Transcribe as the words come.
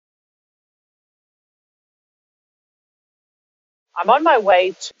I'm on my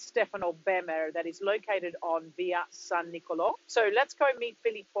way to Stefano Bemer that is located on Via San Niccolo. So let's go meet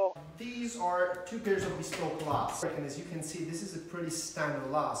Filippo. These are two pairs of bespoke lasts, and as you can see, this is a pretty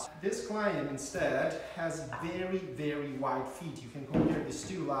standard last. This client instead has very wide feet. You can compare these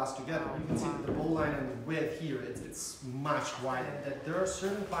two lasts together. You can see that the bow line and the width here, it's much wider. That there are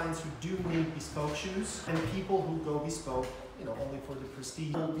certain clients who do need bespoke shoes, and people who go bespoke, you know, only for the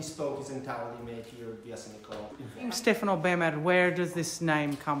prestige. All bespoke is entirely made here at Via San Niccolo. Stefano Bemer, where does this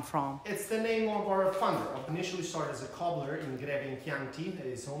name come from? It's the name of our founder. I initially started as a cobbler in Greve in Chianti,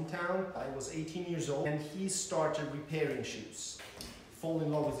 his hometown. I was 18 years old and he started repairing shoes. Fall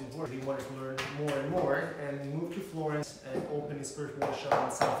in love with his work. He wanted to learn more and more and moved to Florence and opened his first workshop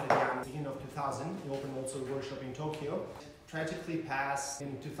in San Niccolo. Beginning of 2000, he opened also a workshop in Tokyo. Tragically passed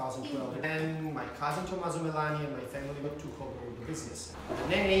in 2012. And my cousin Tommaso Melani and my family took over the business. The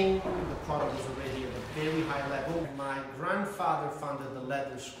name, the product was already at a very high level. My grandfather founded the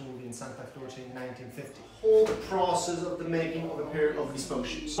leather school in Santa Croce in 1950. Whole process of the making of a pair of bespoke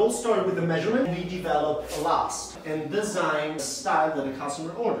shoes. All started with the measurement. We developed a last and designed a style that the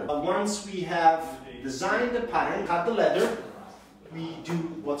customer ordered. Once we have designed the pattern, cut the leather, we do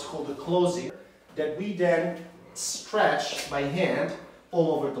what's called a closing that we then stretch by hand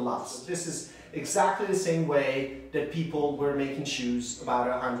all over the last. This is exactly the same way that people were making shoes about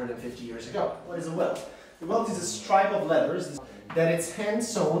 150 years ago. What is a welt? The welt is a stripe of leathers that it's hand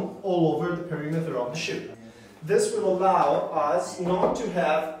sewn all over the perimeter of the shoe. This will allow us not to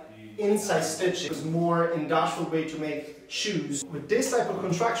have inside stitching. It's a more industrial way to make shoes. With this type of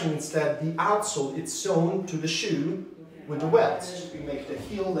construction instead, the outsole is sewn to the shoe with the welt. We make the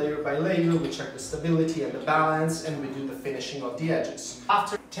heel layer by layer, we check the stability and the balance, and we do the finishing of the edges.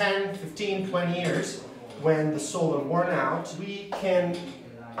 After 10, 15, 20 years, when the sole are worn out, we can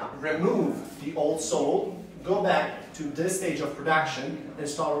remove the old sole, go back to this stage of production and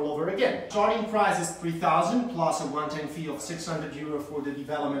start all over again. Starting price is 3,000 plus a one-time fee of 600 euro for the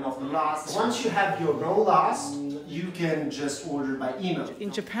development of the last. Once you have your own last, you can just order by email.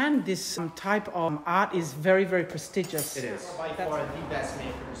 In Japan, this type of art is very prestigious. It is. By far the best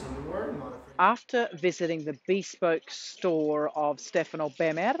makers in the world. After visiting the bespoke store of Stefano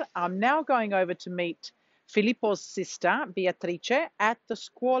Bemer, I'm now going over to meet Filippo's sister, Beatrice, at the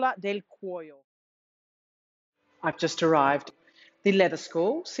Scuola del Cuoio. I've just arrived. The leather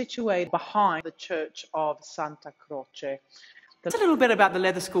school, situated behind the church of Santa Croce. Tell us a little bit about the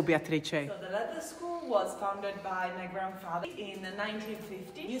leather school, Beatrice. So the leather school was founded by my grandfather in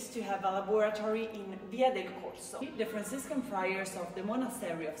 1950. He used to have a laboratory in Via del Corso. The Franciscan friars of the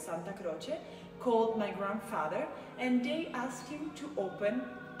monastery of Santa Croce called my grandfather and they asked him to open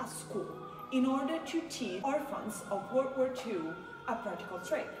a school in order to teach orphans of World War II a practical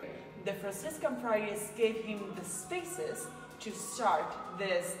trade. The Franciscan friars gave him the spaces to start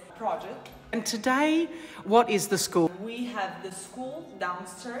this project. And today, what is the school? We have the school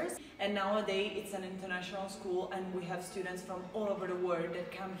downstairs, and nowadays it's an international school, and we have students from all over the world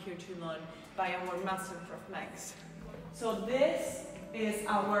that come here to learn by our Master Prof Max. So this is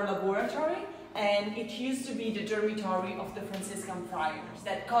our laboratory, and it used to be the dormitory of the Franciscan friars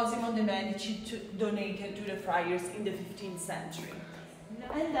that Cosimo de' Medici donated to the friars in the 15th century.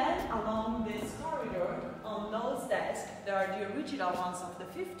 And then along this corridor, on those desks, there are the original ones of the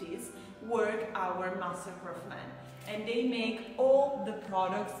 50s, work our master craftsmen. And they make all the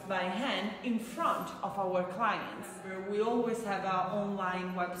products by hand in front of our clients. We always have our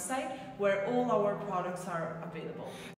online website where all our products are available.